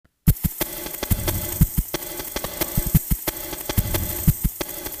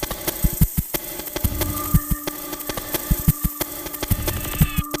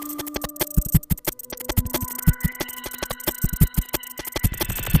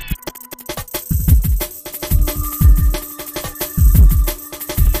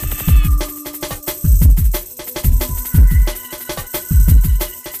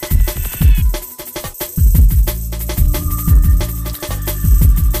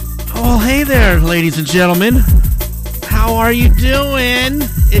hey there, ladies and gentlemen. How are you doing?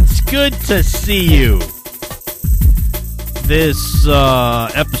 It's good to see you. This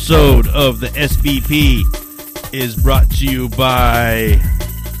episode of the SBP is brought to you by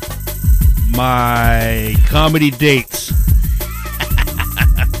my comedy dates.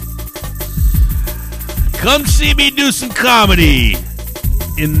 Come see me do some comedy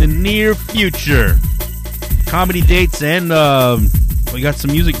in the near future. Comedy dates, and we got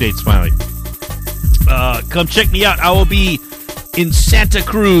some music dates finally. Come check me out. I will be in Santa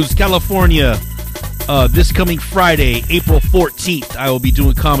Cruz, California, this coming Friday, April 14th. I will be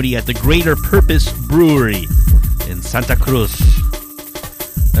doing comedy at the Greater Purpose Brewery in Santa Cruz.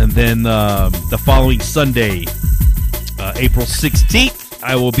 And then the following Sunday, April 16th,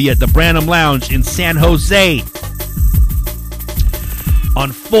 I will be at the Branham Lounge in San Jose. On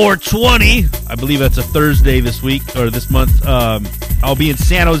 4/20, I believe that's a Thursday this week, or this month, I'll be in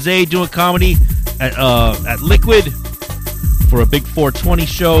San Jose doing comedy at Liquid for a big 420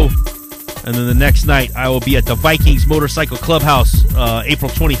 show. And then the next night, I will be at the Vikings Motorcycle Clubhouse, April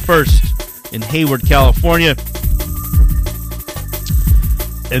 21st in Hayward, California.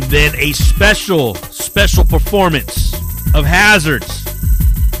 And then a special performance of Hazards.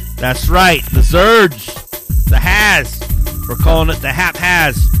 That's right, the Zurge, the Haz. We're calling it the Hap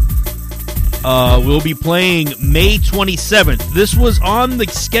Haz. We'll be playing May 27th. This was on the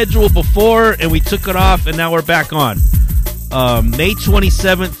schedule before, and we took it off, and now we're back on. May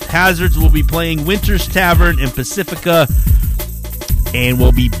 27th, Hazards will be playing Winter's Tavern in Pacifica, and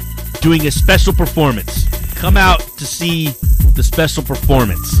we'll be doing a special performance. Come out to see the special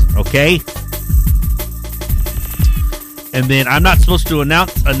performance, okay? And then I'm not supposed to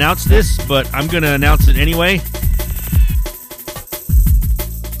announce this, but I'm going to announce it anyway.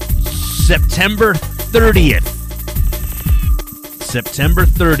 September 30th.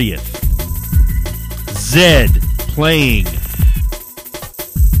 Zed playing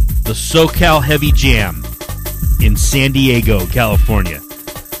the SoCal Heavy Jam in San Diego, California.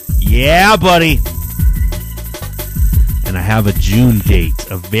 Yeah, buddy. And I have a June date,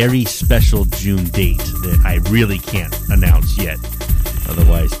 a very special June date that I really can't announce yet.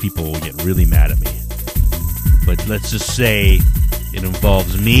 Otherwise, people will get really mad at me. But let's just say it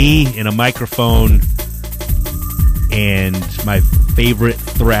involves me in a microphone and my favorite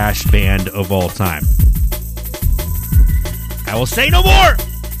thrash band of all time. I will say no more!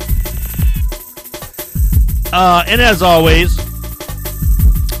 And as always,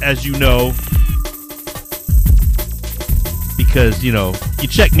 as you know, because, you know, you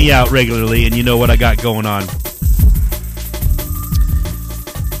check me out regularly and you know what I got going on.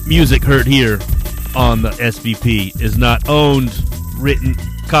 Music heard here on the SVP is not owned, written,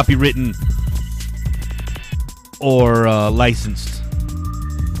 copywritten, or licensed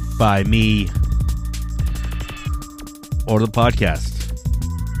by me or the podcast.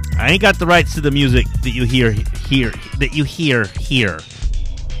 I ain't got the rights to the music that you hear here.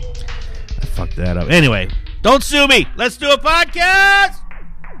 I fucked that up. Anyway, don't sue me. Let's do a podcast.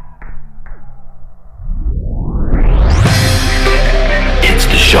 It's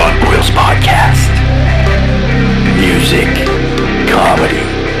the Sean Boyles Podcast. Music, comedy,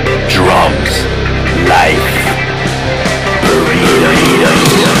 drums, life.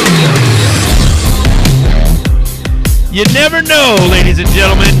 You never know, ladies and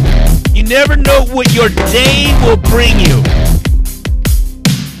gentlemen. You never know what your day will bring you.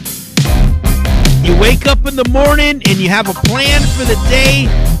 You wake up in the morning and you have a plan for the day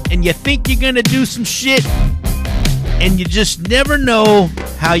and you think you're going to do some shit and you just never know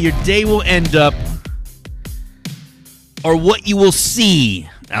how your day will end up or what you will see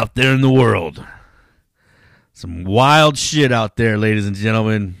out there in the world. Some wild shit out there, ladies and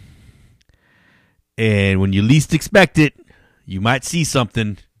gentlemen. And when you least expect it, you might see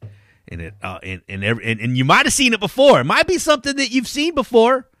something, and you might have seen it before. It might be something that you've seen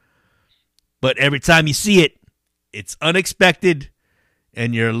before, but every time you see it, it's unexpected,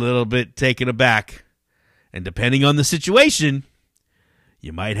 and you're a little bit taken aback. And depending on the situation,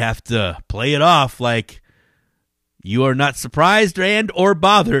 you might have to play it off like you are not surprised and or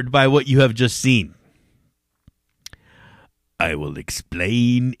bothered by what you have just seen. I will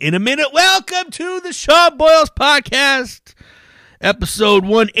explain in a minute. Welcome to the Sean Boyles Podcast, episode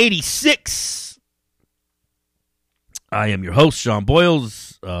 186. I am your host, Sean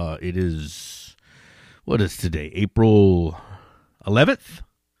Boyles. It is, what is today? April 11th,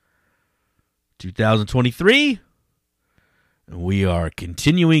 2023. And we are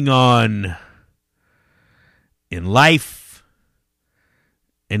continuing on in life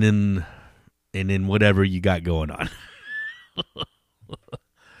and in whatever you got going on.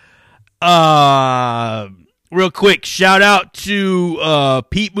 Real quick, shout out to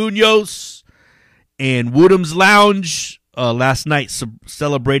Pete Munoz and Woodham's Lounge last night,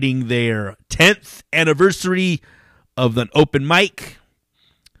 celebrating their 10th anniversary of an open mic.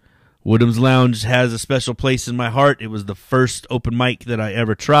 Woodham's Lounge has a special place in my heart. It was the first open mic that I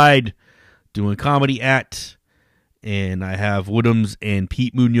ever tried doing comedy at, and I have Woodham's and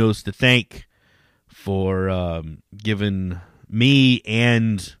Pete Munoz to thank for giving me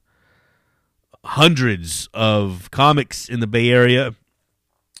and hundreds of comics in the Bay Area,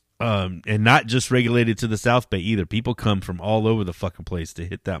 and not just regulated to the South Bay either. People come from all over the fucking place to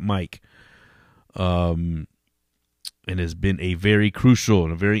hit that mic. And has been a very crucial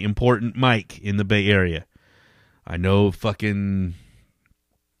and a very important mic in the Bay Area. I know fucking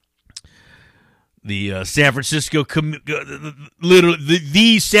the San Francisco, literally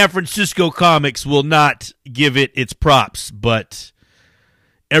the San Francisco comics will not give it its props, but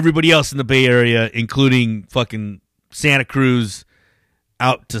everybody else in the Bay Area, including fucking Santa Cruz,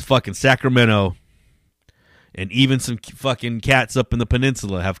 out to fucking Sacramento, and even some fucking cats up in the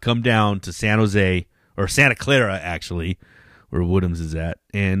peninsula have come down to San Jose, or Santa Clara, actually, where Woodham's is at,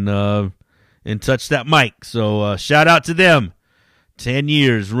 and touch that mic. So shout out to them. 10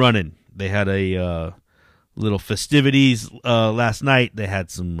 years running. They had a little festivities last night. They had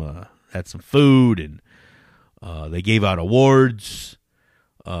some food, and they gave out awards.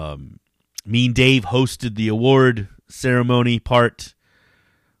 Me and Dave hosted the award ceremony part.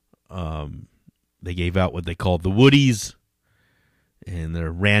 They gave out what they called the Woodies, and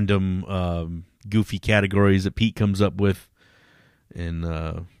they're random goofy categories that Pete comes up with,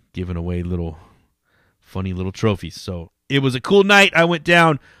 and giving away little funny little trophies. So it was a cool night. I went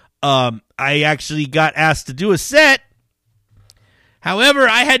down. I actually got asked to do a set. However,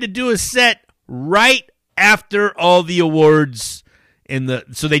 I had to do a set right after all the awards,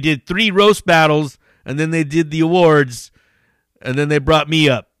 so they did 3 roast battles, and then they did the awards, and then they brought me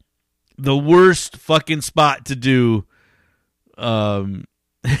up. The worst fucking spot to do.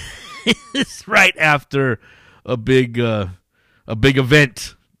 It's right after a big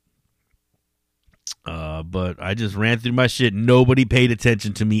event. But I just ran through my shit. Nobody paid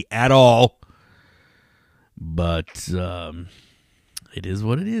attention to me at all. But it is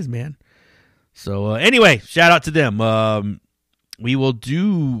what it is, man. So anyway, shout out to them. We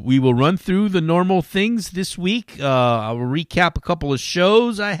will run through the normal things this week. I will recap a couple of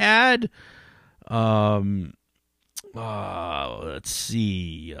shows I had. Let's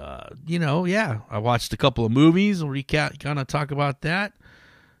see. I watched a couple of movies. We'll recap, kind of talk about that.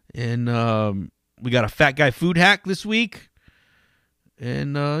 And we got a fat guy food hack this week.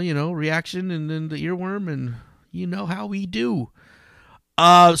 And, reaction, and then the earworm, and you know how we do.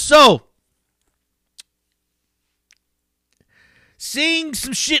 So, seeing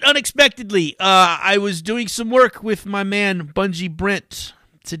some shit unexpectedly. I was doing some work with my man, Bungie Brent,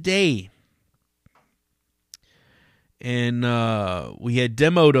 today. And we had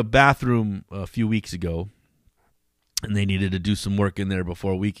demoed a bathroom a few weeks ago, and they needed to do some work in there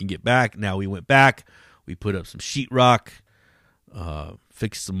before we can get back. Now we went back. We put up some sheetrock,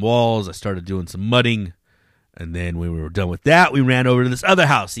 fixed some walls. I started doing some mudding, and then when we were done with that, we ran over to this other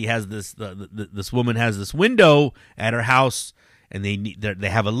house. He has this woman has this window at her house, and they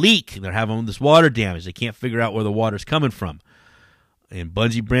have a leak. They're having this water damage. They can't figure out where the water's coming from. And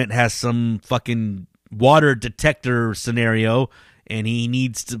Bungie Brent has some fucking water detector scenario, and he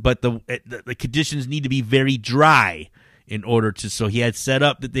needs to, but the conditions need to be very dry in order to, so he had set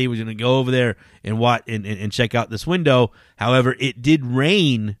up that they were going to go over there and check out this window. However, it did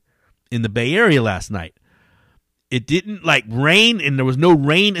rain in the Bay Area last night. It didn't rain, and there was no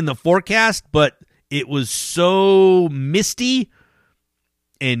rain in the forecast, but it was so misty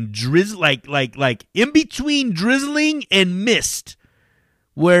and drizzle, like in between drizzling and mist,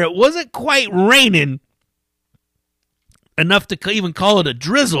 where it wasn't quite raining enough to even call it a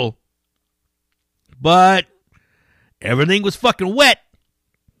drizzle, but everything was fucking wet,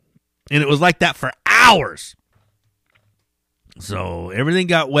 and it was like that for hours. So everything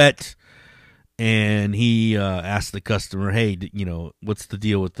got wet, and he asked the customer, hey, what's the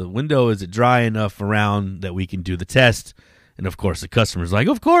deal with the window? Is it dry enough around that we can do the test? And of course the customer's like,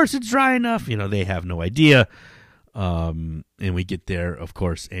 of course it's dry enough. They have no idea. And we get there, of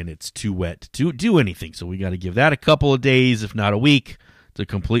course, and it's too wet to do anything. So we got to give that a couple of days, if not a week, to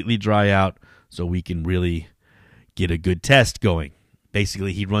completely dry out so we can really get a good test going.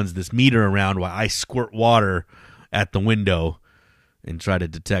 Basically, he runs this meter around while I squirt water at the window and try to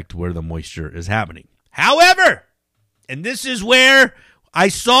detect where the moisture is happening. However, and this is where I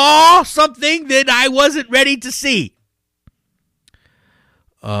saw something that I wasn't ready to see.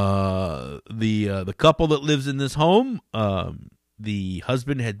 the couple that lives in this home, the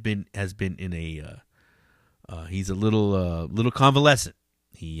husband has been in a he's a little convalescent.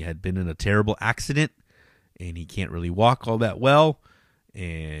 He had been in a terrible accident, and he can't really walk all that well.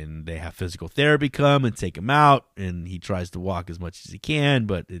 And they have physical therapy come and take him out, and he tries to walk as much as he can,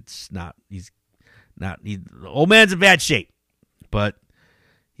 but it's not. The old man's in bad shape, but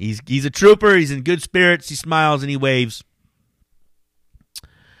he's a trooper. He's in good spirits. He smiles and he waves.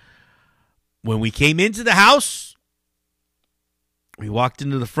 When we came into the house, we walked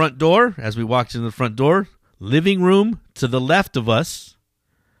into the front door. As we walked into the front door, living room to the left of us.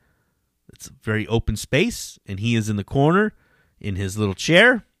 It's a very open space, and he is in the corner in his little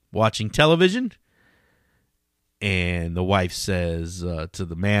chair watching television. And the wife says to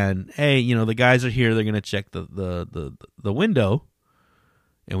the man, "Hey, the guys are here. They're going to check the window."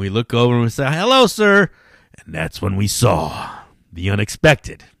 And we look over and we say, "Hello, sir." And that's when we saw the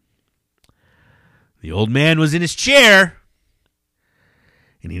unexpected. The old man was in his chair,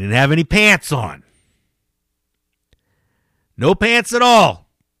 and he didn't have any pants on. No pants at all.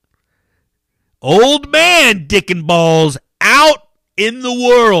 Old man dick and balls out in the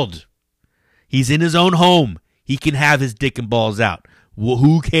world. He's in his own home. He can have his dick and balls out. Well,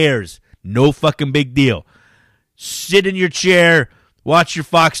 who cares? No fucking big deal. Sit in your chair, watch your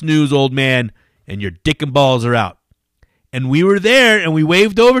Fox News, old man, and your dick and balls are out. And we were there, and we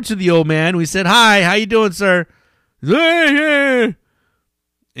waved over to the old man. We said, "Hi, how you doing, sir?" And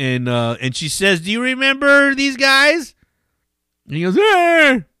she says, "Do you remember these guys?" And he goes,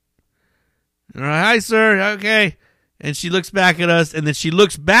 "Hey." All right, "Hi, sir." Okay. And she looks back at us, and then she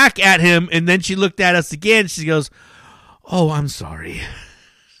looks back at him, and then she looked at us again. She goes, "Oh, I'm sorry."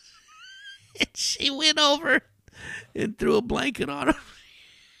 And she went over and threw a blanket on him.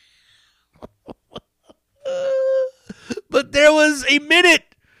 But there was a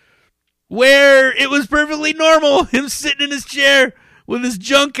minute where it was perfectly normal, him sitting in his chair with his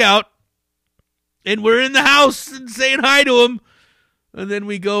junk out, and we're in the house and saying hi to him. And then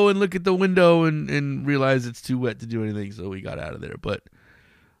we go and look at the window and realize it's too wet to do anything, so we got out of there. But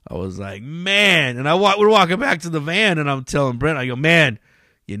I was like, man. And we're walking back to the van, and I'm telling Brent, I go, "Man,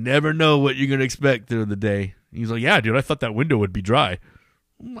 you never know what you're going to expect through the day." He's like, "Yeah, dude, I thought that window would be dry."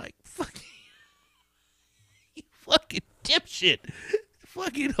 I'm like, you fucking dipshit.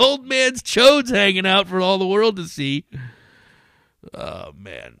 Fucking old man's chodes hanging out for all the world to see. Oh,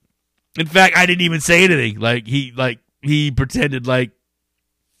 man. In fact, I didn't even say anything. He pretended like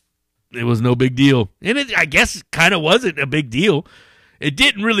it was no big deal. And I guess it kind of wasn't a big deal. It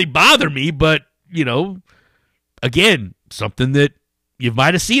didn't really bother me, but, again, something that you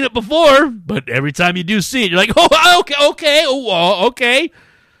might have seen it before, but every time you do see it, you're like, "Oh, okay, okay."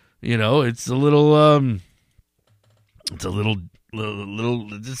 It's a little,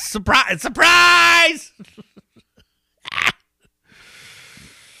 surprise.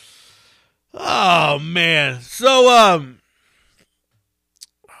 Oh, man. So,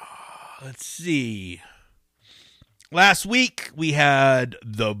 let's see. Last week, we had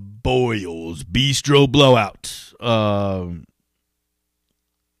the Boyles Bistro Blowout.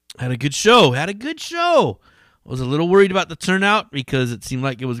 Had a good show. I was a little worried about the turnout because it seemed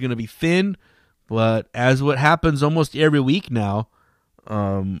like it was going to be thin. But as what happens almost every week now,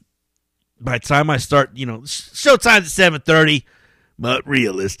 by the time I start, showtime's at 7:30. But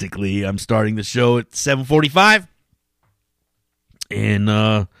realistically, I'm starting the show at 7:45. And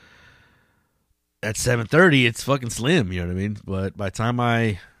at 7:30, it's fucking slim, you know what I mean? But by the time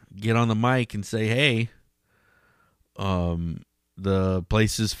I get on the mic and say, "Hey, the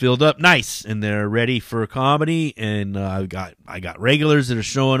place is filled up nice, and they're ready for a comedy," and I got regulars that are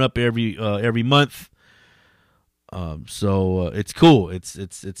showing up every month. So it's cool.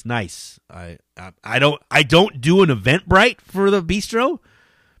 It's nice. I don't do an Eventbrite for the bistro.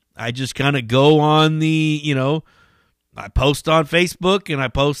 I just kind of go on the, I post on Facebook and I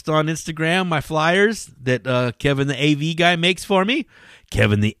post on Instagram my flyers that Kevin the AV guy makes for me.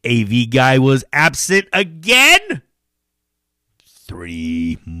 Kevin the AV guy was absent again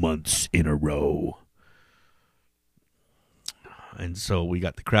 3 months in a row. And so we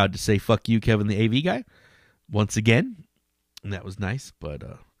got the crowd to say, "Fuck you, Kevin the AV guy," once again. And that was nice, but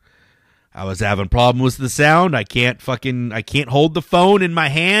I was having problems with the sound. I can't hold the phone in my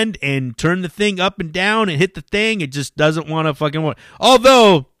hand and turn the thing up and down and hit the thing. It just doesn't want to fucking work.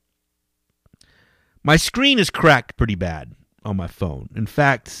 Although my screen is cracked pretty bad on my phone. In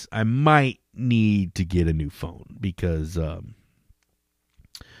fact, I might need to get a new phone because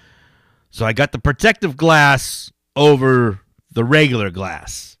so I got the protective glass over the regular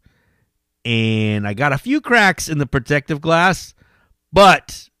glass. And I got a few cracks in the protective glass,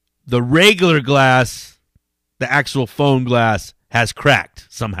 but the regular glass, the actual phone glass, has cracked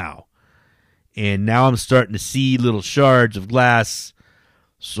somehow. And now I'm starting to see little shards of glass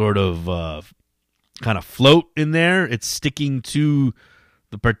sort of kind of float in there. It's sticking to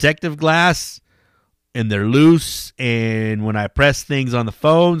the protective glass, and they're loose. And when I press things on the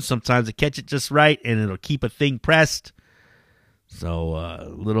phone, sometimes I catch it just right, and it'll keep a thing pressed. So a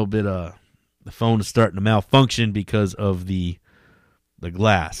little bit of the phone is starting to malfunction because of the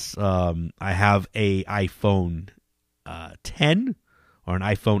glass. I have a iPhone 10 or an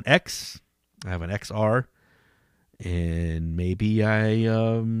iPhone X. I have an XR, and maybe I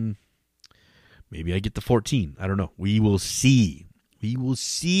get the 14. I don't know. We will see. We will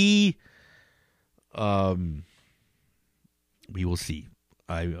see. The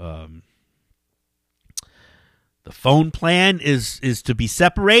phone plan is to be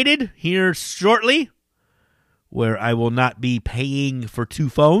separated here shortly, where I will not be paying for two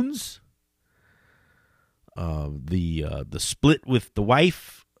phones. The split with the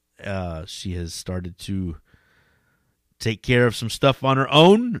wife. She has started to take care of some stuff on her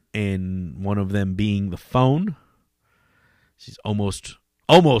own, and one of them being the phone. She's almost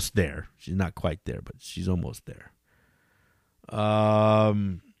there. She's not quite there, but she's almost there.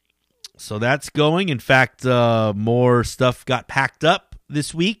 So that's going. In fact, more stuff got packed up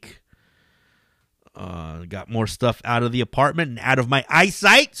this week. Got more stuff out of the apartment and out of my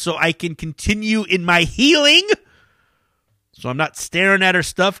eyesight so I can continue in my healing. So I'm not staring at her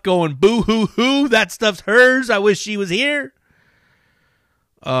stuff going, boo-hoo-hoo, that stuff's hers. I wish she was here.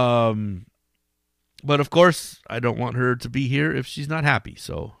 But of course, I don't want her to be here if she's not happy.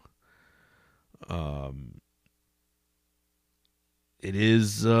 So it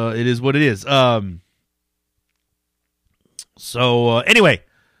is what it is. Anyway,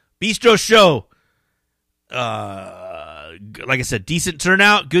 Bistro Show. Like I said, decent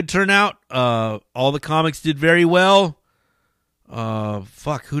turnout, good turnout. All the comics did very well.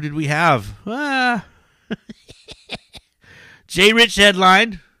 Who did we have? Jay Rich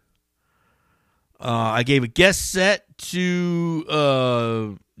headlined. I gave a guest set to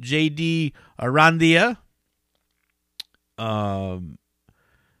JD Arandia. And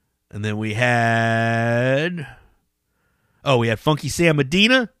then we had Funky Sam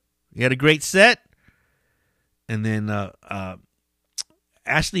Medina. He had a great set. And then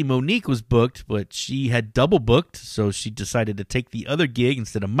Ashley Monique was booked, but she had double booked, so she decided to take the other gig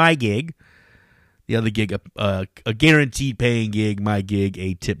instead of my gig. The other gig, a guaranteed paying gig, my gig,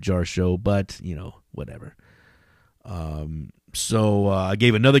 a tip jar show, but, whatever. So I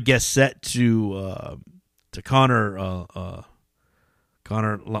gave another guest set to Connor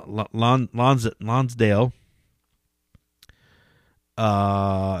Lonsdale.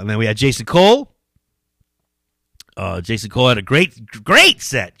 And then we had Jason Cole. Jason Cole had a great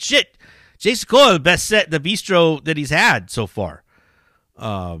set. Shit. Jason Cole had the best set in the bistro that he's had so far.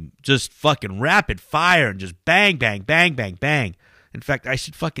 Just fucking rapid fire and just bang, bang, bang, bang, bang. In fact, I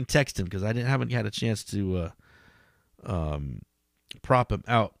should fucking text him because I haven't had a chance to prop him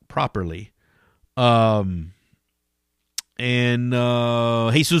out properly. And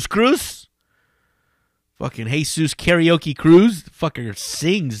Jesus Cruz. Fucking Jesus Karaoke Cruz. The fucker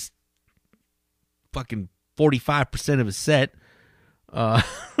sings fucking 45% of his set.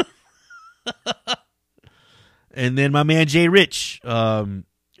 And then my man Jay Rich,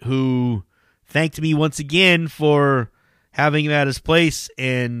 who thanked me once again for having him at his place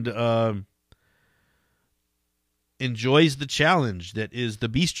and enjoys the challenge that is the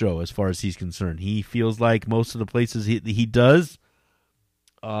bistro as far as he's concerned. He feels like most of the places he does,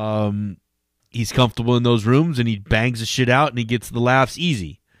 he's comfortable in those rooms and he bangs the shit out and he gets the laughs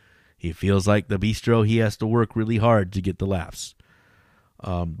easy. He feels like the bistro, he has to work really hard to get the laughs.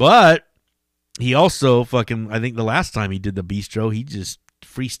 But he also I think the last time he did the bistro, he just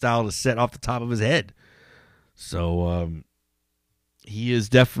freestyled a set off the top of his head. So he is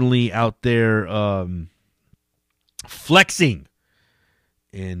definitely out there flexing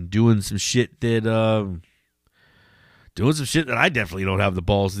and doing some shit that I definitely don't have the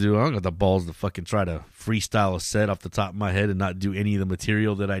balls to do. I don't got the balls to fucking try to freestyle a set off the top of my head and not do any of the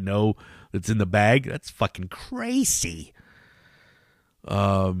material that I know that's in the bag. That's fucking crazy.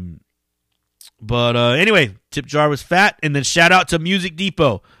 But anyway, tip jar was fat. And then shout out to Music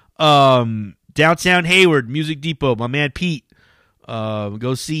Depot. Downtown Hayward, Music Depot, my man Pete.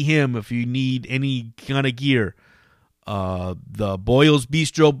 Go see him if you need any kind of gear. The Boyle's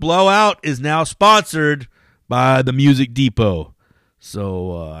Bistro Blowout is now sponsored by the Music Depot.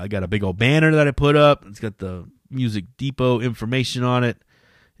 So I got a big old banner that I put up. It's got the Music Depot information on it.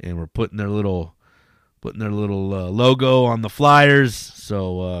 And we're putting their little putting their little logo on the flyers.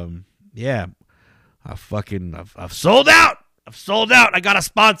 So yeah, I've sold out. I've sold out. I got a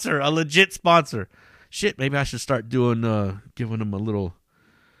sponsor, a legit sponsor. Shit, maybe I should start doing giving them a little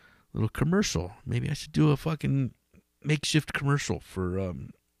commercial. Maybe I should do a fucking makeshift commercial for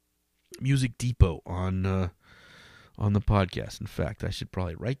Music Depot on the podcast. In fact, I should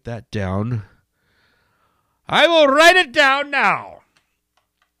probably write that down. I will write it down now.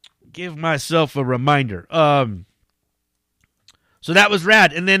 Give myself a reminder. So that was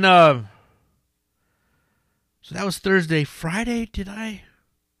rad. And then so that was Thursday. Friday,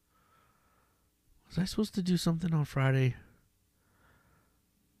 was I supposed to do something on Friday?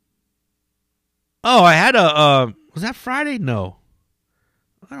 Oh, I had was that Friday? No.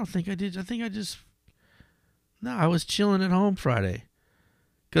 I don't think I did. I was chilling at home Friday.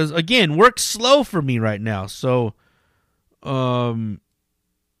 Because, again, work's slow for me right now. So, I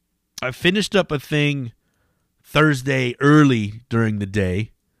finished up a thing Thursday early during the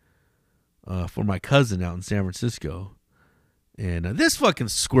day for my cousin out in San Francisco. And this fucking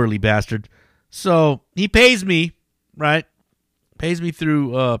squirrely bastard. So, he pays me, right? Pays me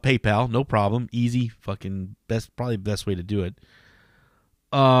through PayPal. No problem. Easy. Fucking probably the best way to do it.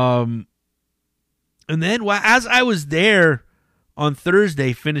 And then as I was there on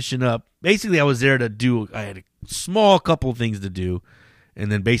Thursday finishing up, basically I was there I had a small couple of things to do,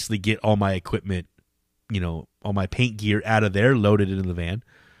 and then basically get all my equipment, all my paint gear out of there, loaded it in the van.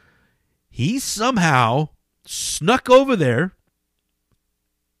 He somehow snuck over there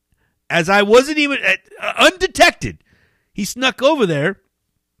as I wasn't even undetected. He snuck over there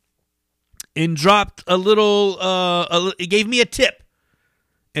and dropped a little, he gave me a tip.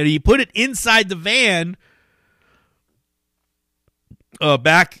 And he put it inside the van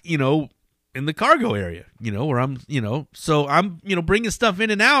back, in the cargo area, where I'm, so I'm, bringing stuff in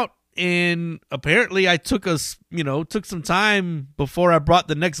and out. And apparently I took some time before I brought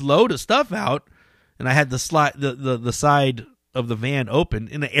the next load of stuff out. And I had the side of the van open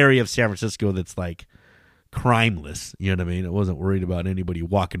in an area of San Francisco that's like crimeless. You know what I mean? I wasn't worried about anybody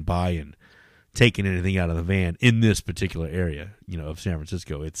walking by and taking anything out of the van in this particular area, of San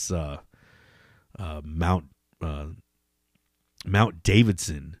Francisco. It's Mount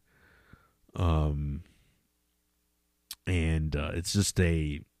Davidson, and it's just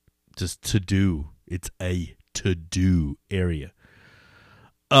to do. It's a to do area.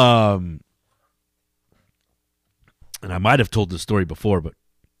 And I might have told this story before, but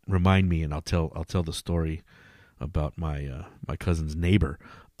remind me, and I'll tell the story about my cousin's neighbor.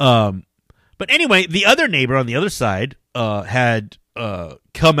 But anyway, the other neighbor on the other side had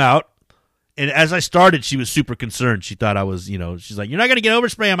come out, and as I started, she was super concerned. She thought I was, she's like, "You're not going to get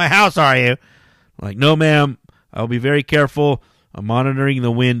overspray on my house, are you?" I'm like, "No, ma'am. I'll be very careful. I'm monitoring the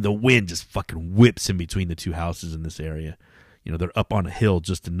wind. The wind just fucking whips in between the two houses in this area. They're up on a hill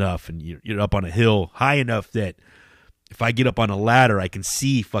just enough, and you're up on a hill high enough that if I get up on a ladder, I can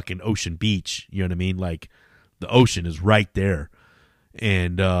see fucking Ocean Beach. You know what I mean? Like, the ocean is right there.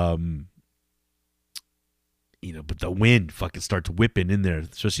 And, but the wind fucking starts whipping in there,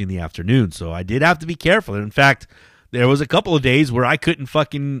 especially in the afternoon. So I did have to be careful. And in fact, there was a couple of days where I couldn't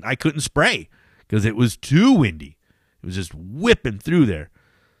spray because it was too windy. It was just whipping through there.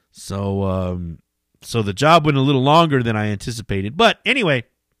 So, so the job went a little longer than I anticipated. But anyway,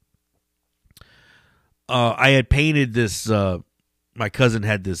 I had painted this, my cousin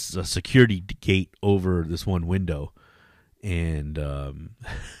had this security gate over this one window. And,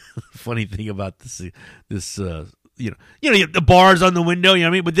 funny thing about this, the bars on the window, you know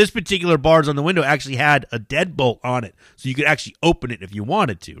what I mean? But this particular bars on the window actually had a deadbolt on it, so you could actually open it if you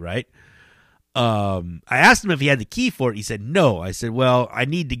wanted to, right? I asked him if he had the key for it. He said no. I said, well, I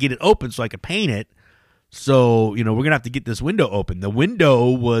need to get it open so I could paint it. So, we're going to have to get this window open. The window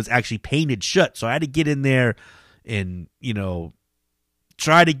was actually painted shut, so I had to get in there and,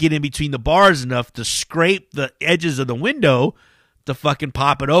 try to get in between the bars enough to scrape the edges of the window to fucking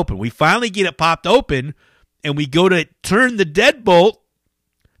pop it open. We finally get it popped open, and we go to turn the deadbolt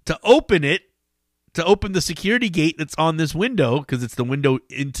to open it, to open the security gate that's on this window, because it's the window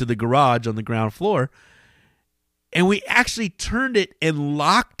into the garage on the ground floor. And we actually turned it and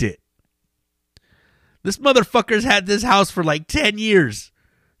locked it. This motherfucker's had this house for like 10 years.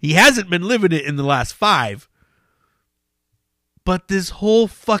 He hasn't been living it in the last 5. But this whole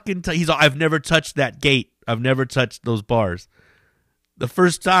fucking time, I've never touched that gate. I've never touched those bars. The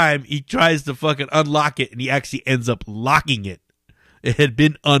first time he tries to fucking unlock it, and he actually ends up locking it. It had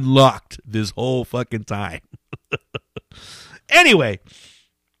been unlocked this whole fucking time. Anyway,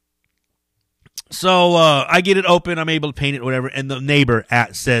 so I get it open. I'm able to paint it, whatever. And the neighbor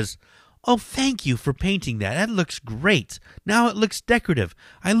says, Oh, thank you for painting that. That looks great. Now it looks decorative.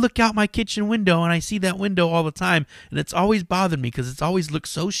 I look out my kitchen window and I see that window all the time, and it's always bothered me because it's always looked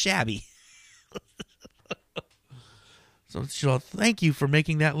so shabby. So thank you for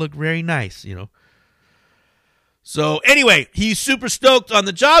making that look very nice, So anyway, he's super stoked on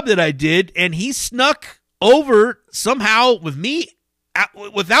the job that I did, and he snuck over somehow with me,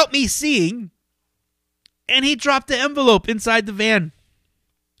 without me seeing, and he dropped the envelope inside the van.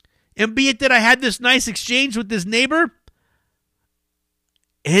 And be it that I had this nice exchange with this neighbor,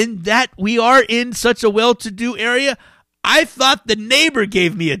 and that we are in such a well-to-do area, I thought the neighbor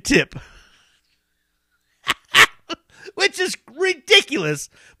gave me a tip. Which is ridiculous.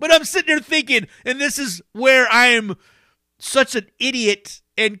 But I'm sitting there thinking, and this is where I am such an idiot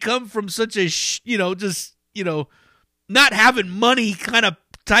and come from such a, not having money kind of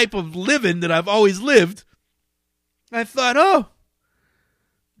type of living that I've always lived. I thought,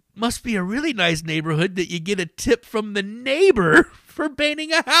 must be a really nice neighborhood that you get a tip from the neighbor for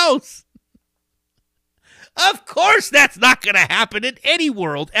painting a house. Of course that's not going to happen in any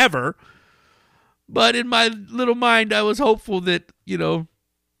world ever. But in my little mind, I was hopeful that, there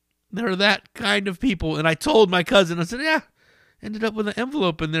are that kind of people. And I told my cousin, I said, yeah, ended up with an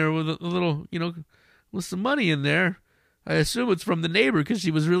envelope in there with a little, with some money in there. I assume it's from the neighbor because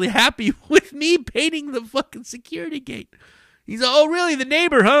she was really happy with me painting the fucking security gate. He's like, oh, really? The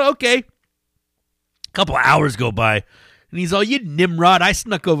neighbor, huh? Okay. A couple of hours go by, and he's all, you Nimrod, I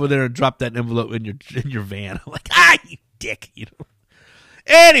snuck over there and dropped that envelope in your van. I'm like, you dick,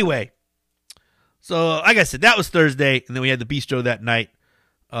 Anyway. So, like I said, that was Thursday, and then we had the bistro that night.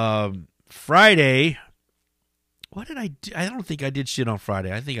 Friday, what did I do? I don't think I did shit on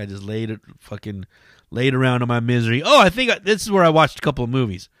Friday. I think I just laid around in my misery. Oh, I think this is where I watched a couple of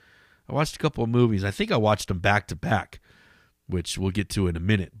movies. I think I watched them back to back, which we'll get to in a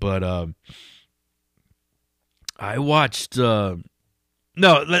minute. But I watched. I'll do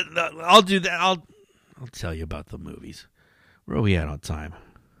that. I'll tell you about the movies. Where are we at on time?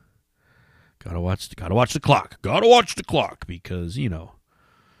 Gotta watch the clock. Because,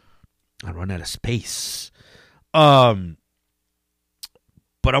 I run out of space. But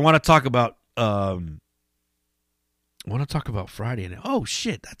I want to talk about Friday night. Oh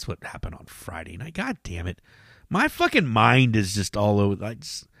shit, that's what happened on Friday night. God damn it. My fucking mind is just all over.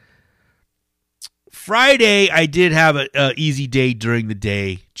 Friday, I did have an easy day during the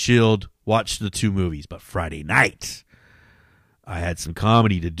day, chilled, watched the 2 movies. But Friday night, I had some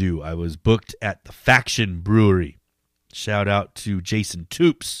comedy to do. I was booked at the Faction Brewery. Shout out to Jason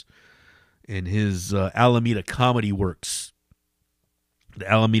Toops and his Alameda Comedy Works. The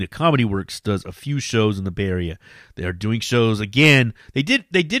Alameda Comedy Works does a few shows in the Bay Area. They are doing shows again. They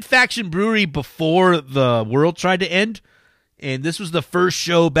did Faction Brewery before the world tried to end, and this was the first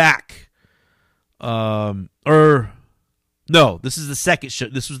show back. No, this is the second show.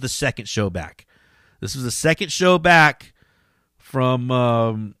 This was the second show back. This was the second show back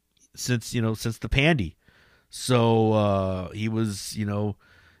from since the pandy. So he was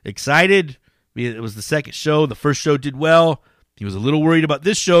excited. It was the second show. The first show did well. He was a little worried about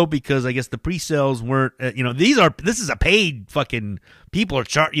this show because I guess the pre-sales weren't. This is a paid fucking people are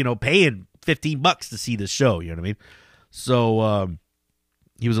paying $15 to see this show. You know what I mean? So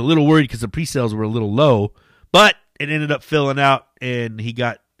he was a little worried because the pre-sales were a little low, but it ended up filling out, and he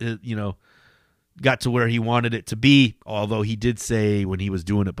got got to where he wanted it to be. Although he did say when he was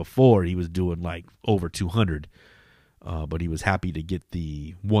doing it before, he was doing like over 200, but he was happy to get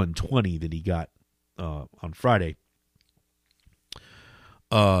the 120 that he got on Friday.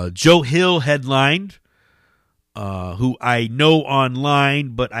 Joe Hill headlined, who I know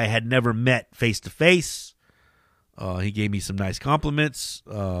online, but I had never met face to face. He gave me some nice compliments.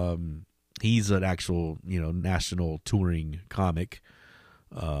 He's an actual, national touring comic,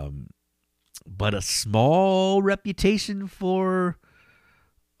 but a small reputation for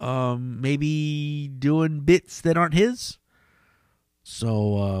maybe doing bits that aren't his.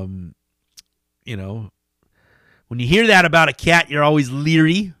 So, when you hear that about a cat, you're always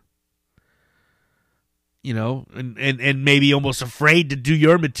leery, and maybe almost afraid to do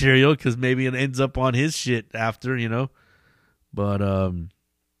your material because maybe it ends up on his shit after, But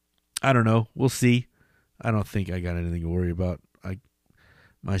I don't know. We'll see. I don't think I got anything to worry about.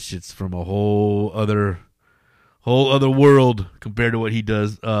 My shit's from a whole other world compared to what he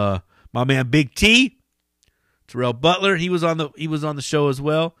does. My man Big T, Terrell Butler, he was on the show as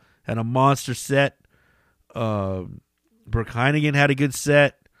well. Had a monster set. Brooke Heinigen had a good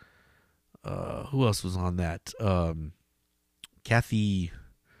set. Who else was on that? Kathy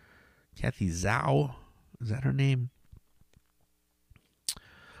Zhao, is that her name?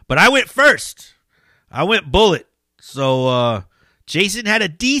 But I went first. I went bullet. So Jason had a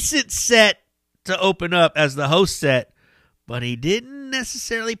decent set to open up as the host set, but he didn't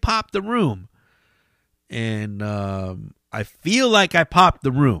necessarily pop the room. And I feel like I popped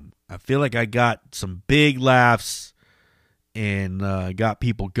the room. I feel like I got some big laughs and got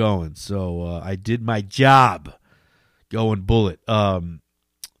people going. So I did my job going bullet.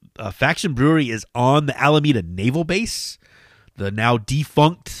 Faction Brewery is on the Alameda Naval Base, the now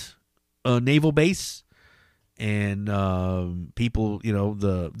defunct naval base. And people,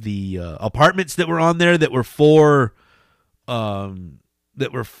 the apartments that were on there that were for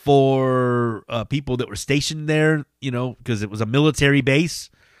people that were stationed there, because it was a military base.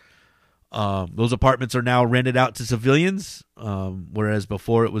 Those apartments are now rented out to civilians, whereas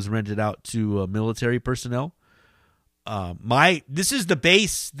before it was rented out to military personnel. This is the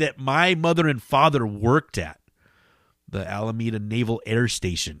base that my mother and father worked at. The Alameda Naval Air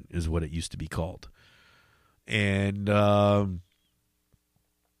Station is what it used to be called. And every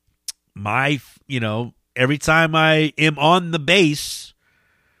time I am on the base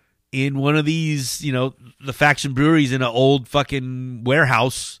in one of these, the Faction Breweries in an old fucking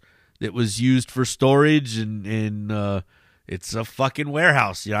warehouse that was used for storage, and it's a fucking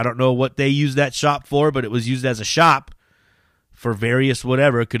warehouse. I don't know what they used that shop for, but it was used as a shop for various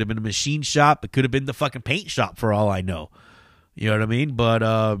whatever. It could have been a machine shop. It could have been the fucking paint shop for all I know. You know what I mean? But,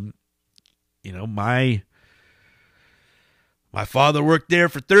 my father worked there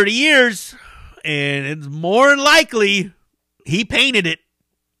for 30 years, and it's more than likely he painted it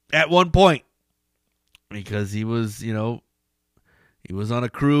at one point because he was, he was on a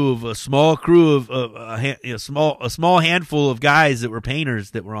small crew of a small handful of guys that were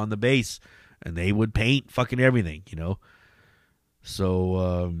painters that were on the base, and they would paint fucking everything,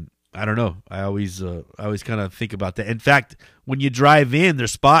 So I don't know. I always kind of think about that. In fact, when you drive in,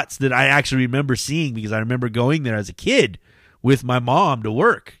 there's spots that I actually remember seeing because I remember going there as a kid with my mom to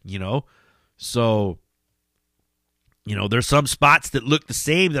work, So, there's some spots that look the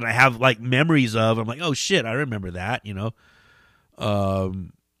same that I have like memories of. I'm like, oh shit, I remember that,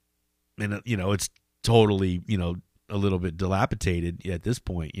 And, it's totally, a little bit dilapidated at this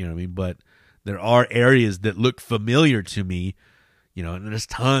point, you know what I mean? But there are areas that look familiar to me, and there's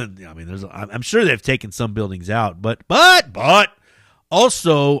tons. I mean, I'm sure they've taken some buildings out, but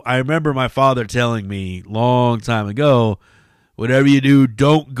also I remember my father telling me long time ago, whatever you do,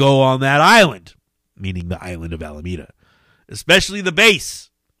 don't go on that island, meaning the island of Alameda, especially the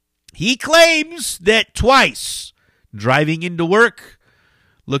base. He claims that twice, driving into work,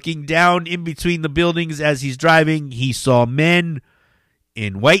 looking down in between the buildings as he's driving, he saw men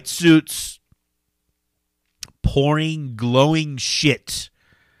in white suits pouring glowing shit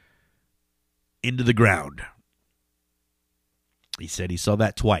into the ground. He said he saw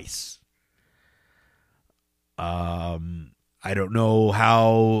that twice. I don't know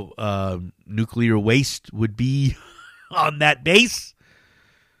how nuclear waste would be on that base,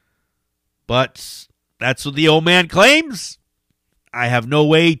 but that's what the old man claims. I have no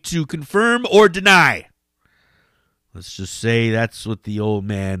way to confirm or deny. Let's just say that's what the old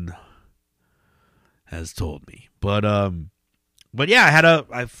man has told me. But yeah,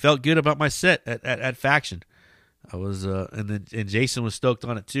 I felt good about my set at Faction. I was and Jason was stoked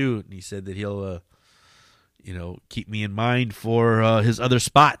on it too, and he said that he'll keep me in mind for his other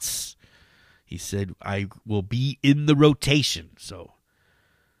spots. He said I will be in the rotation, so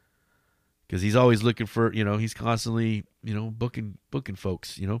because he's always looking for, he's constantly, booking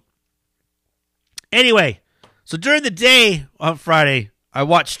folks, Anyway, so during the day on Friday, I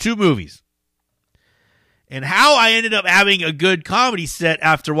watched 2 movies. And how I ended up having a good comedy set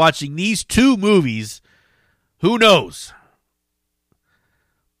after watching these 2 movies, who knows?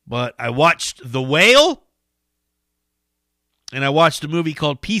 But I watched The Whale, and I watched a movie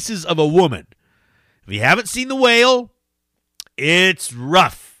called Pieces of a Woman. If you haven't seen The Whale, it's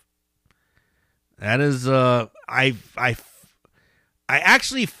rough. That is, I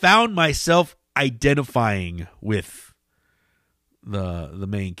actually found myself identifying with the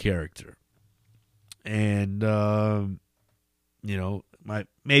main character, and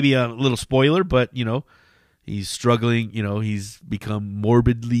maybe a little spoiler, but he's struggling. He's become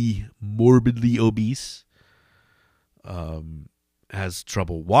morbidly obese. Has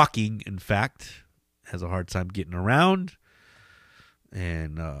trouble walking. In fact, has a hard time getting around,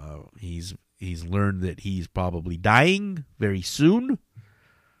 and he's learned that he's probably dying very soon,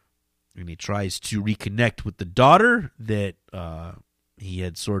 and he tries to reconnect with the daughter that he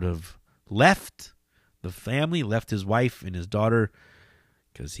had sort of left the family, left his wife and his daughter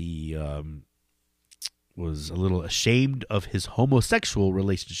because he was a little ashamed of his homosexual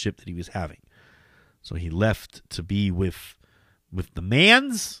relationship that he was having. So he left to be with the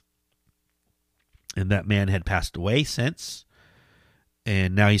mans, and that man had passed away since.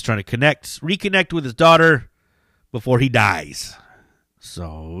 And now he's trying to reconnect with his daughter before he dies.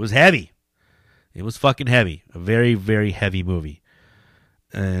 So it was heavy. It was fucking heavy. A very, very heavy movie.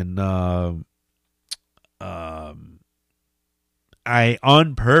 And I,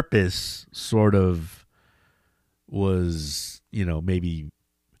 on purpose, sort of was, maybe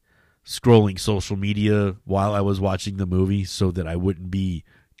scrolling social media while I was watching the movie so that I wouldn't be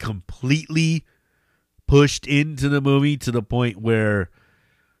completely pushed into the movie to the point where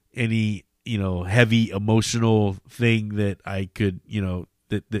any, heavy emotional thing that I could,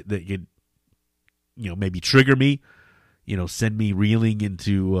 that could, maybe trigger me, send me reeling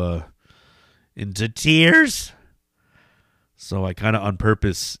into tears. So I kind of on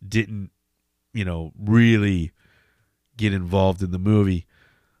purpose didn't, really get involved in the movie.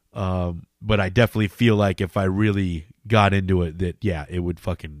 But I definitely feel like if I really got into it, that, yeah, it would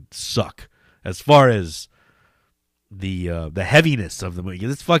fucking suck. As far as the heaviness of the movie,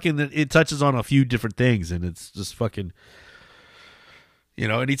 it touches on a few different things, and it's just fucking,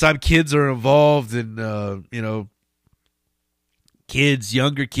 anytime kids are involved in,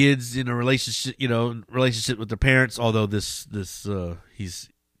 younger kids in a relationship, relationship with their parents. Although this he's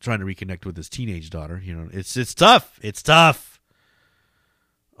trying to reconnect with his teenage daughter. It's tough. It's tough.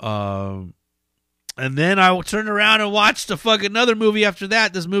 And then I turned around and watched another movie after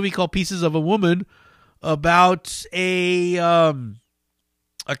that. This movie called Pieces of a Woman, about a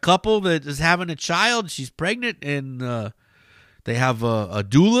couple that is having a child. She's pregnant, and they have a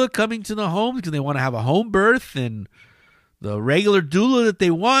doula coming to the home because they want to have a home birth. And the regular doula that they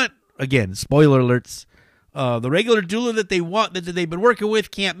want, again, spoiler alerts, the regular doula that they want, that they've been working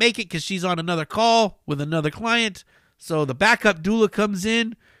with, can't make it because she's on another call with another client. So the backup doula comes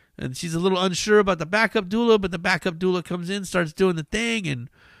in, and she's a little unsure about the backup doula, but the backup doula comes in, starts doing the thing, and,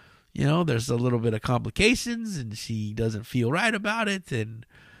 there's a little bit of complications, and she doesn't feel right about it, and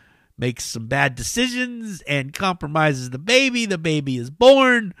makes some bad decisions, and compromises the baby. The baby is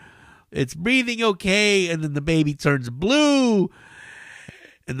born. It's breathing okay, and then the baby turns blue,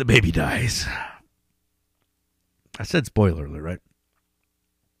 and the baby dies. I said spoiler alert, right?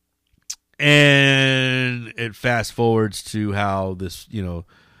 And it fast forwards to how this, your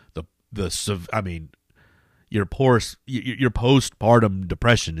postpartum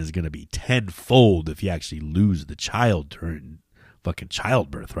depression is going to be tenfold if you actually lose the child during fucking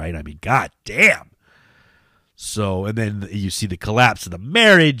childbirth, right? I mean, god damn. So, and then you see the collapse of the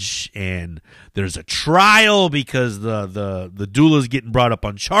marriage, and there's a trial because the doula's getting brought up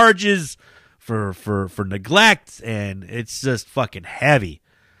on charges for neglect, and it's just fucking heavy.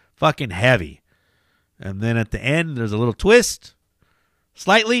 Fucking heavy. And then at the end, there's a little twist.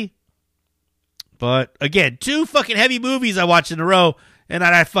 Slightly. But again, 2 fucking heavy movies I watch in a row, and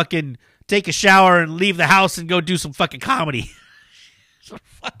then I fucking take a shower and leave the house and go do some fucking comedy. So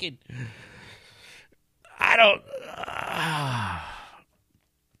fucking... I don't...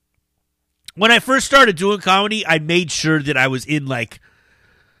 When I first started doing comedy, I made sure that I was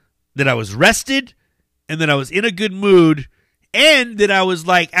that I was rested, and that I was in a good mood, and that I was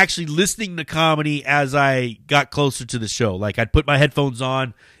actually listening to comedy as I got closer to the show. I'd put my headphones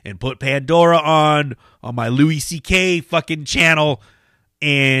on and put Pandora on my Louis C.K. fucking channel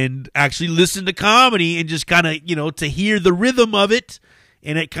and actually listen to comedy and just kind of, to hear the rhythm of it.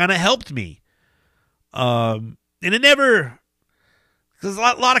 And it kind of helped me. And it never, because a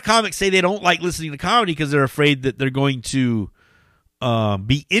lot of comics say they don't like listening to comedy because they're afraid that they're going to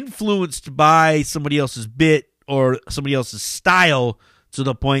be influenced by somebody else's bit or somebody else's style to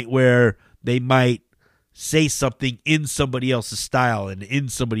the point where they might say something in somebody else's style and in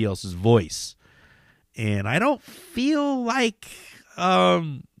somebody else's voice. And I don't feel like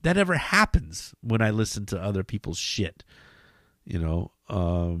that ever happens when I listen to other people's shit. I don't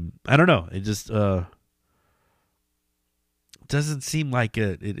know. It just doesn't seem like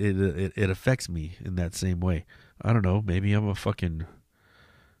it affects me in that same way. I don't know. Maybe I'm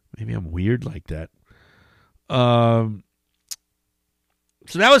weird like that. So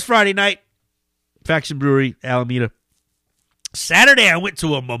that was Friday night. Faction Brewery, Alameda. Saturday, I went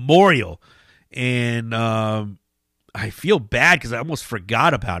to a memorial, and I feel bad because I almost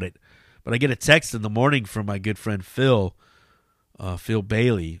forgot about it. But I get a text in the morning from my good friend Phil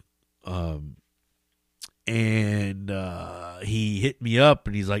Bailey, and he hit me up,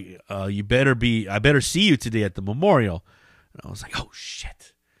 and he's like, I better see you today at the memorial. And I was like, oh,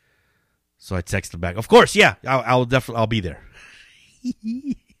 shit. So I texted him back. Of course, yeah, I'll be there.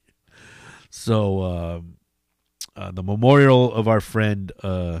 So the memorial of our friend.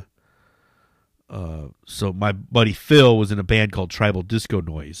 So my buddy Phil was in a band called Tribal Disco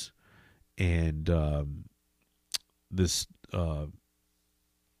Noise, and this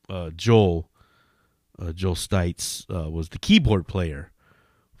Joel Stites was the keyboard player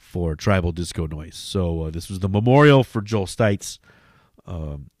for Tribal Disco Noise. So this was the memorial for Joel Stites,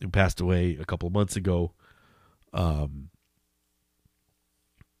 who passed away a couple of months ago from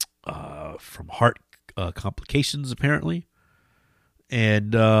heart complications, apparently.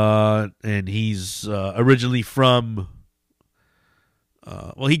 And he's originally from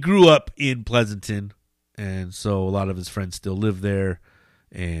he grew up in Pleasanton, and so a lot of his friends still live there,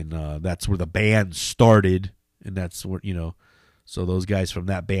 and that's where the band started, and that's where, so those guys from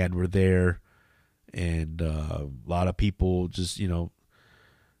that band were there, and a lot of people just,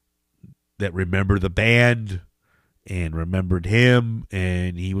 that remember the band and remembered him,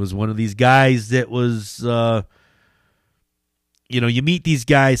 and he was one of these guys that was, you meet these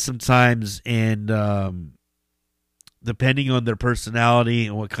guys sometimes, and depending on their personality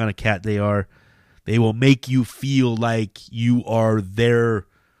and what kind of cat they are, they will make you feel like you are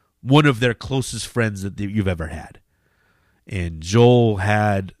one of their closest friends that you've ever had. And Joel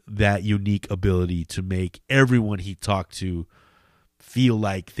had that unique ability to make everyone he talked to feel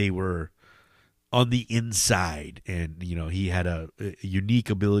like they were on the inside. And, he had a unique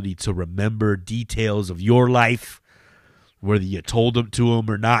ability to remember details of your life, whether you told them to him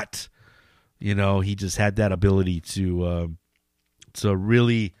or not. He just had that ability to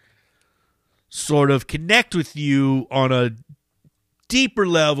really sort of connect with you on a deeper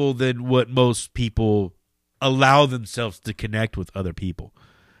level than what most people allow themselves to connect with other people.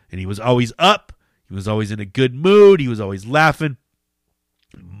 And he was always up. He was always in a good mood. He was always laughing.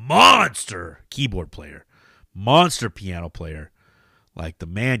 Monster keyboard player. Monster piano player. Like, the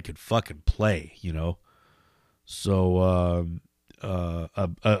man could fucking play, So,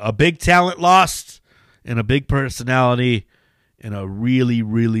 a big talent lost, and a big personality, and a really,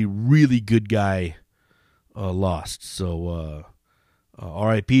 really, really good guy lost. So,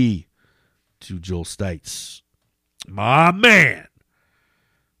 R.I.P. to Joel Stites, my man.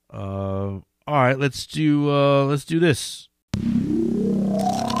 All right, let's do this.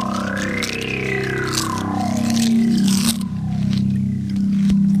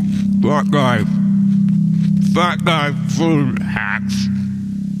 Fat guy food hacks.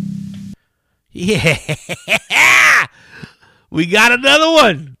 Yeah, we got another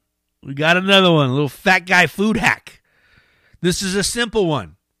one. A little fat guy food hack. This is a simple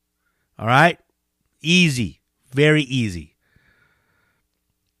one. All right? Easy. Very easy.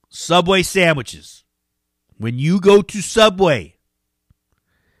 Subway sandwiches. When you go to Subway,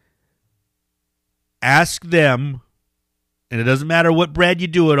 ask them, and it doesn't matter what bread you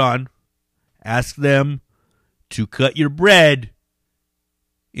do it on, ask them to cut your bread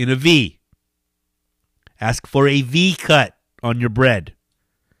in a V. Ask for a V cut on your bread.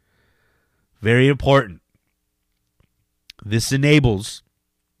 Very important. This enables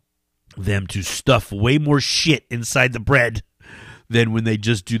them to stuff way more shit inside the bread than when they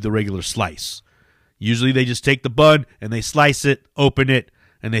just do the regular slice. Usually they just take the bun and they slice it, open it,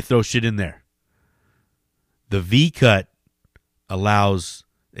 and they throw shit in there. The V cut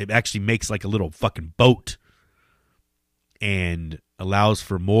it actually makes like a little fucking boat and allows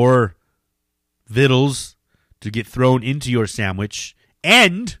for more vittles to get thrown into your sandwich,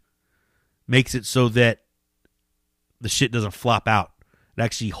 and makes it so that the shit doesn't flop out. It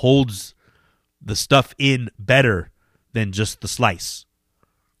actually holds the stuff in better than just the slice.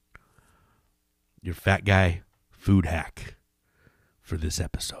 Your fat guy food hack for this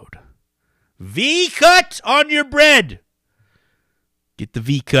episode. V-cut on your bread. Get the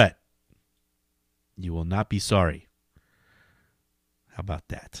V-cut. You will not be sorry. How about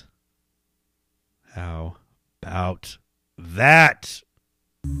that? How about that?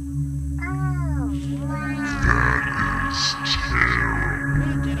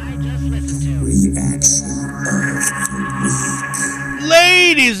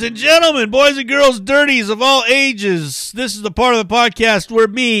 Ladies and gentlemen, boys and girls, dirties of all ages, this is the part of the podcast where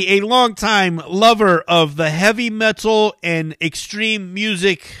me, a longtime lover of the heavy metal and extreme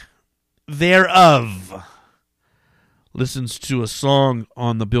music thereof, listens to a song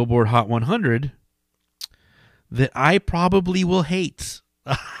on the Billboard Hot 100 that I probably will hate.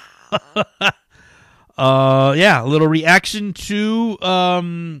 A little reaction to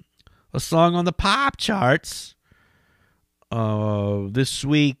a song on the pop charts. This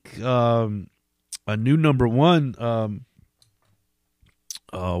week, a new number one,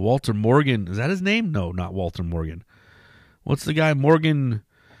 Walter Morgan. Is that his name? No, not Walter Morgan. What's the guy? Morgan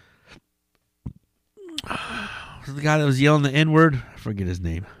the guy that was yelling the N-word? I forget his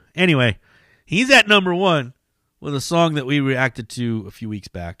name. Anyway, he's at number 1 with a song that we reacted to a few weeks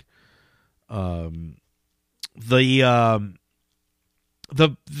back. The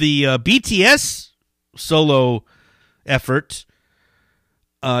BTS solo effort.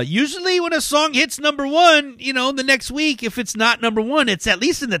 Usually when a song hits number 1, the next week, if it's not number 1, it's at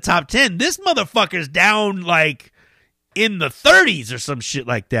least in the top 10. This motherfucker's down like in the 30s or some shit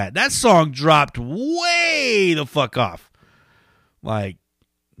like that. That song dropped way the fuck off. Like,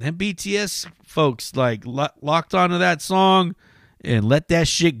 them BTS folks like locked onto that song and let that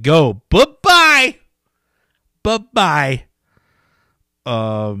shit go. Bye-bye. Bye-bye.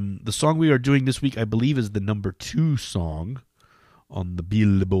 The song we are doing this week, I believe, is the number 2 song on the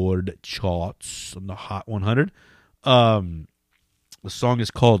Billboard charts on the Hot 100. The song is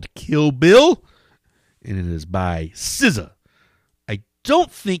called Kill Bill, and it is by SZA. I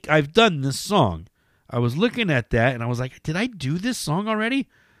don't think I've done this song. I was looking at that, and I was like, did I do this song already?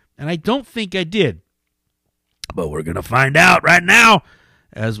 And I don't think I did. But we're going to find out right now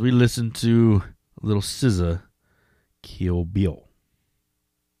as we listen to a little SZA, Kill Bill.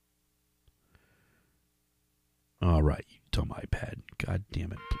 All right, it's on my iPad. God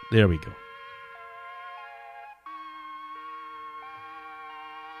damn it. There we go.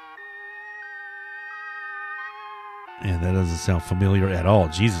 And that doesn't sound familiar at all.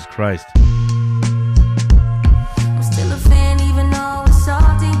 Jesus Christ. I'm still a fan, even though it's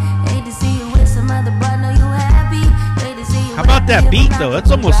salty. Hate to see you with some other, but know you happy. Hate to see you. How about that beat, though? That's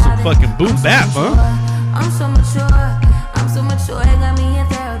almost some fucking boom bap, huh? I'm so mature. I'm so mature. It got me a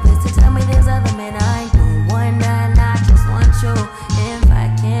therapist to tell me there's other men I ain't doing one night, not just one show. If I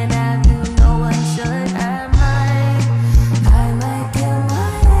can't have you, no one should. I might kill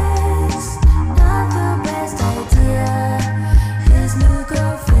my ex. Not the best idea. His new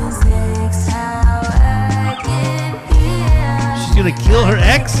girlfriend's next. How I get here. She's gonna kill her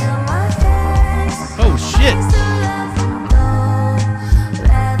ex? Oh, shit.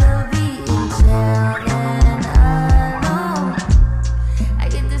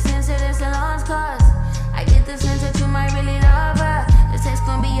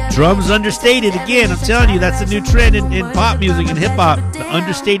 Drums understated again. I'm telling you, that's a new trend in pop music and hip hop. The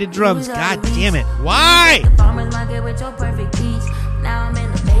understated drums. God damn it. Why?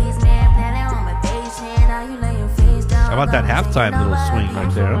 How about that halftime little swing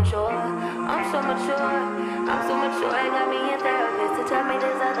right there? I'm so mature. I'm so mature. I got me a therapist to tell me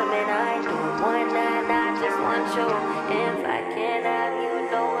there's other men I ain't doing one night, not just one show. If I can't have you,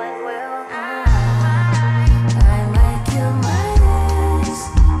 no one will. I might kill my ex.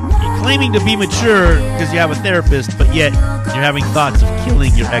 You're claiming to be mature because you have a therapist, but yet you're having thoughts of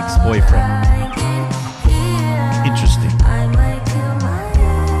killing your ex-boyfriend. Interesting. I might kill my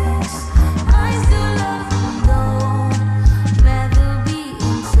ex. I still love you though. Rather be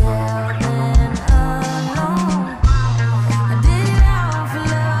in jail than alone. I did it all for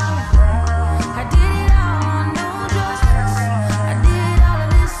love. I did it all on no drugs. I did all of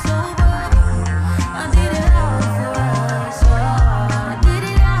this sober. I did it all for us. I did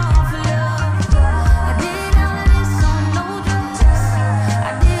it all for love. I did all of this on no drugs.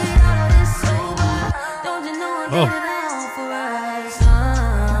 I did all of this sober. Don't you know I did it all for us?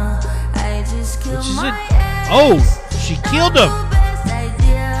 I just killed She said, my ex. oh, she killed him. Best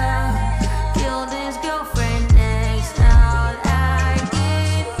idea. Killed his girlfriend next. Now I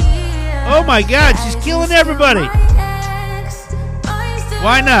get here. Oh my God, she's killing everybody. My ex, I still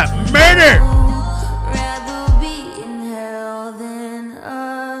Why not? love you. Murder. Rather be in hell than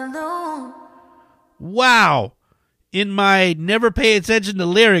alone. Wow. In my never pay attention to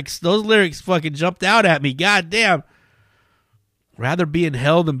lyrics, those lyrics fucking jumped out at me. God damn. Rather be in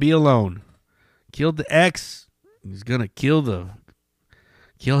hell than be alone. Killed the ex. He's gonna kill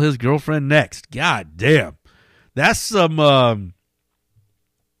his girlfriend next. God damn. That's some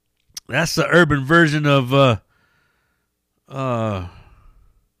that's the urban version of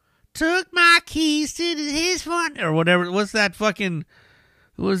took my keys to his front or whatever. What's that fucking,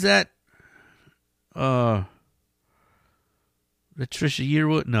 who was that? The Trisha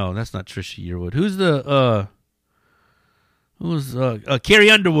Yearwood? No, that's not Trisha Yearwood. Who's the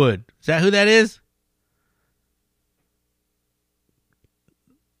Carrie Underwood? Is that who that is?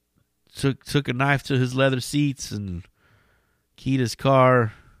 Took a knife to his leather seats and keyed his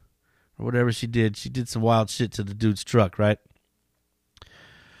car or whatever she did. She did some wild shit to the dude's truck, right?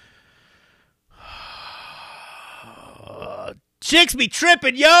 Chicks be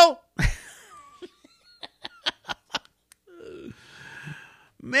tripping, yo.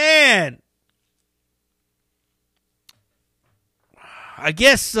 Man, I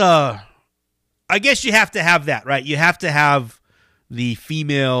guess I I guess you have to have that, right? You have to have the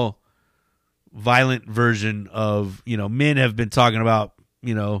female violent version of, men have been talking about,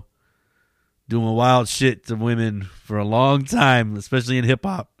 doing wild shit to women for a long time, especially in hip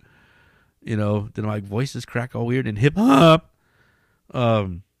hop. Then my voices crack all weird in hip hop.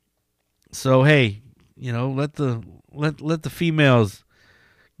 So hey, let the females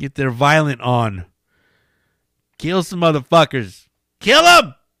get their violent on. Kill some motherfuckers. Kill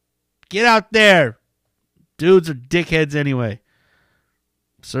them. Get out there. Dudes are dickheads anyway.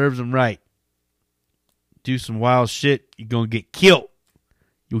 Serves them right. Do some wild shit, you're going to get killed.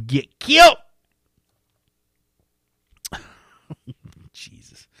 You'll get killed.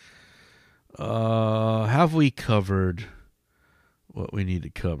 Jesus. Have we covered what we need to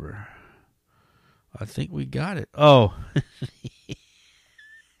cover? I think we got it. Oh.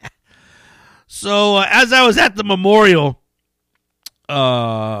 So, as I was at the memorial,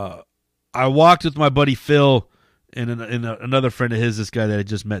 I walked with my buddy Phil and another friend of his, this guy that I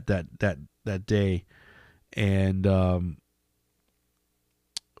just met that day. And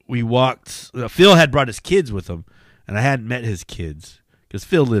we walked. Phil had brought his kids with him, and I hadn't met his kids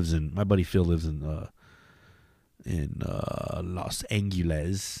because my buddy Phil lives in Los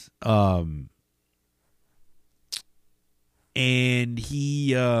Angeles. And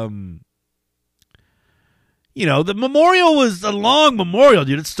he, the memorial was a long memorial,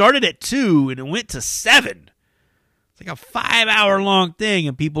 dude. It started at 2 and it went to 7. It's like a 5-hour long thing,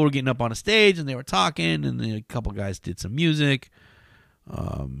 and people were getting up on a stage and they were talking, and a couple guys did some music.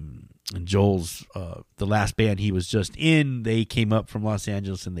 And Joel's, the last band he was just in, they came up from Los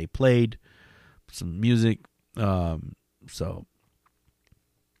Angeles and they played some music. So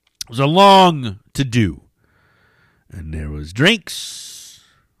it was a long to do. And there was drinks.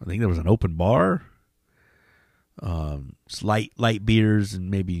 I think there was an open bar. Light beers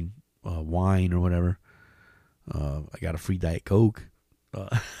and maybe wine or whatever. I got a free Diet Coke.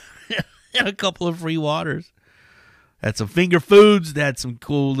 And a couple of free waters. Had some finger foods. They had some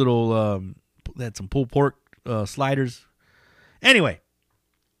cool little, they had some pulled pork sliders. Anyway,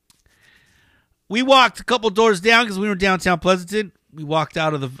 we walked a couple doors down because we were downtown Pleasanton. We walked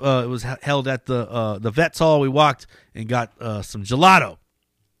out of it was held at the Vets Hall. We walked and got some gelato.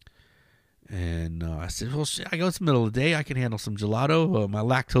 And I said, well, shit, I go, it's the middle of the day. I can handle some gelato. My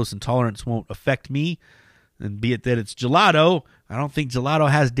lactose intolerance won't affect me. And be it that it's gelato, I don't think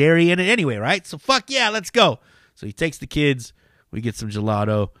gelato has dairy in it anyway, right? So fuck yeah, let's go. So he takes the kids. We get some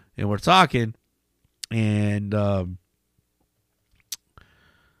gelato, and we're talking. And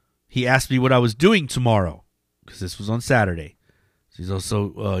he asked me what I was doing tomorrow because this was on Saturday. So he's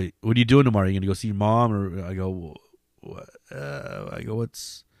also, what are you doing tomorrow? Are you going to go see your mom? Or I go,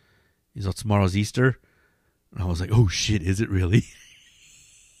 what's... He's like, tomorrow's Easter. And I was like, oh shit, is it really?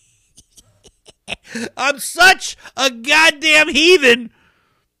 I'm such a goddamn heathen.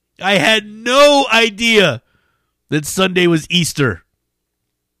 I had no idea that Sunday was Easter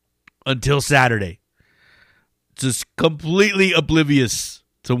until Saturday. Just completely oblivious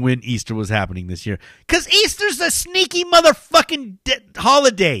to when Easter was happening this year. Because Easter's a sneaky motherfucking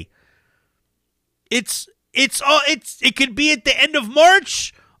holiday. It could be at the end of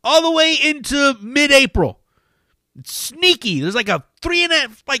March all the way into mid-April. It's sneaky. There's like a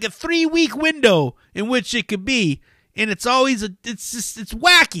 3-week window in which it could be, and it's always it's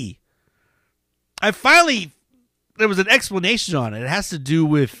wacky. There was an explanation on it. It has to do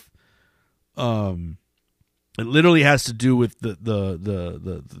with it literally has to do with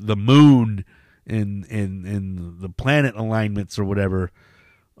the moon and the planet alignments or whatever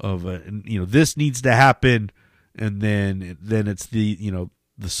of this needs to happen, and then it's the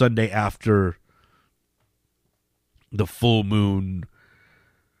Sunday after the full moon.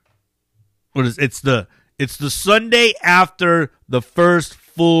 It's the Sunday after the first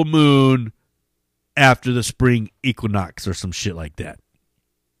full moon after the spring equinox or some shit like that.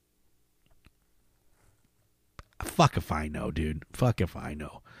 Fuck if I know, dude. Fuck if I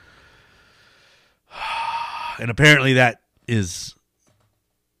know. And apparently that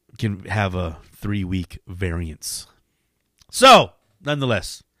can have a 3-week variance. So,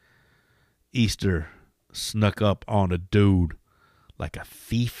 nonetheless, Easter snuck up on a dude like a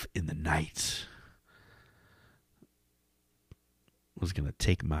thief in the night. Was gonna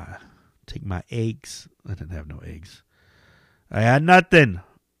take my eggs. I didn't have no eggs. I had nothing.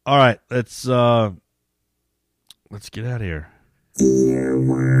 All right, let's get out of here.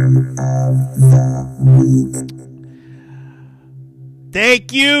 Earworm of the week.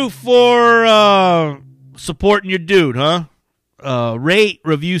 Thank you for supporting your dude, huh? Rate,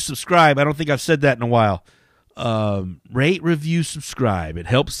 review, subscribe. I don't think I've said that in a while. Rate, review, subscribe. It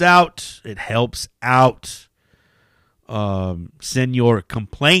helps out. It helps out. Send your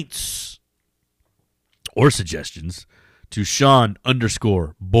complaints or suggestions to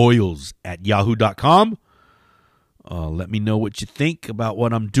Sean_Boyles@yahoo.com. Let me know what you think about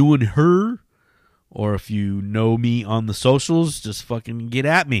what I'm doing here. Or if you know me on the socials, just fucking get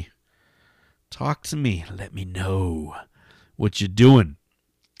at me. Talk to me. Let me know what you're doing.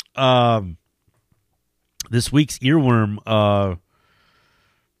 This week's earworm,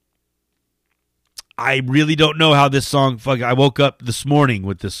 I really don't know how this song, I woke up this morning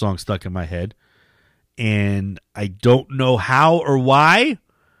with this song stuck in my head. And I don't know how or why.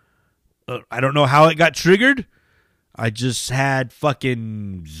 I don't know how it got triggered. I just had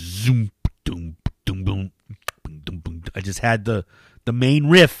fucking zoom, doom, doom, boom, doom, boom. I just had the main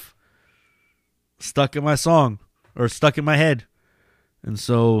riff stuck in my song, or stuck in my head. And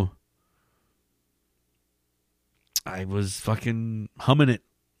so I was fucking humming it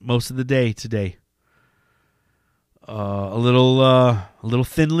most of the day today. A little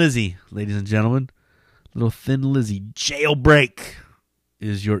Thin Lizzy, ladies and gentlemen. Little Thin Lizzy. Jailbreak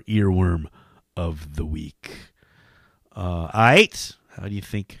is your earworm of the week. Alright. How do you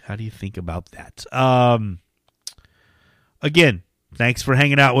think about that? Again, thanks for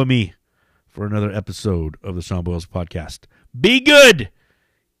hanging out with me for another episode of the Sean Boyles Podcast. Be good.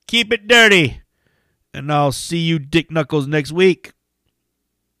 Keep it dirty. And I'll see you dick knuckles next week.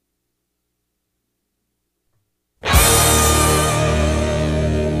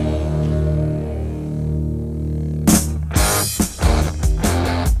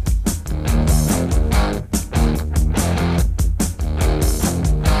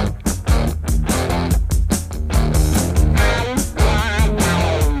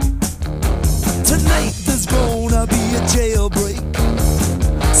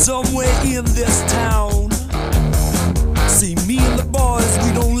 Somewhere in this town. See, me and the boys,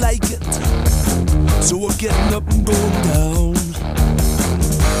 we don't like it, so we're getting up and going down.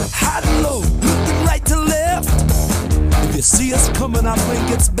 High and low, looking right to left. If you see us coming, I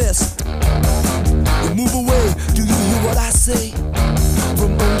think it's best we move away. Do you hear what I say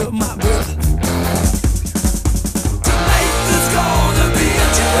from under my breath? Tonight there's gonna be a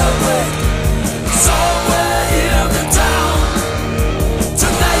jailbreak somewhere in the town.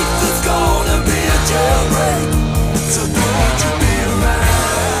 Tonight there's gonna be a jailbreak, so don't you be around.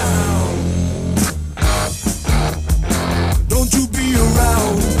 Don't you be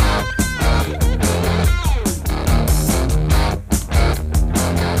around.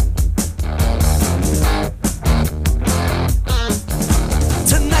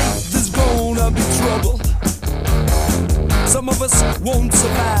 Tonight there's gonna be trouble. Some of us won't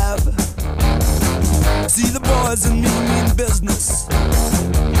survive. See the boys and me mean business,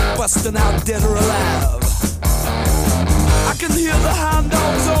 busting out dead or alive. I can hear the hound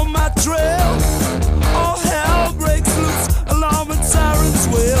dogs on my trail. All hell breaks loose, alarm and sirens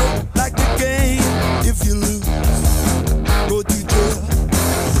wail. Like the game, if you lose, go to jail.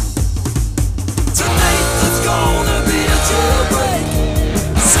 Tonight there's gonna be a jailbreak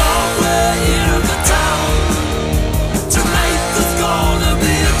somewhere in the town. Tonight there's gonna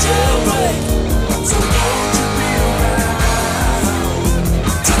be a jailbreak, so don't you be around.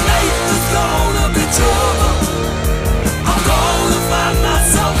 Tonight there's gonna be trouble. I'm gonna find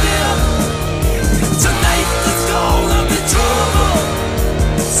myself here. Tonight there's gonna be trouble,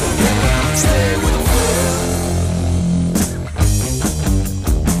 so stay with a friend.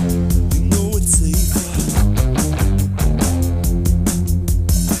 You know it's safer.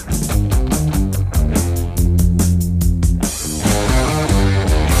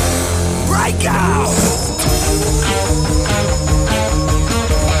 Break out!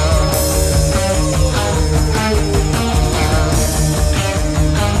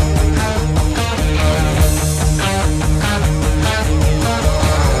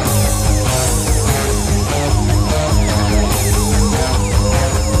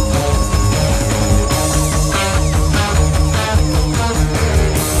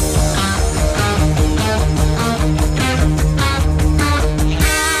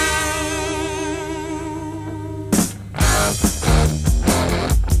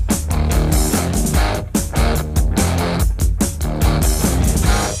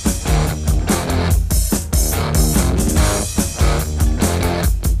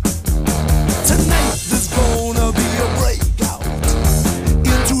 Tonight there's gonna be a breakout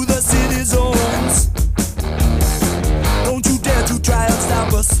into the city zones. Don't you dare to try and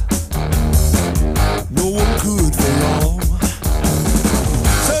stop us. No one could for long.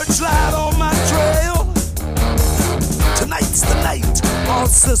 Searchlight on my trail. Tonight's the night all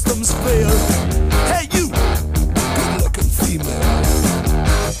systems fail. Hey you,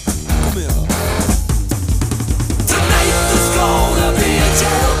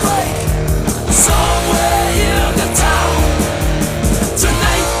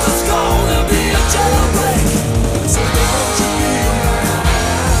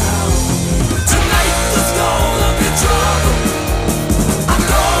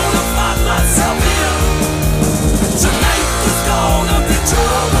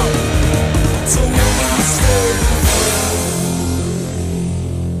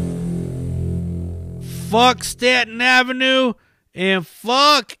 fuck Staten Avenue, and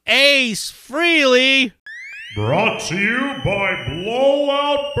fuck Ace Frehley. Brought to you by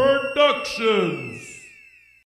Blowout Productions.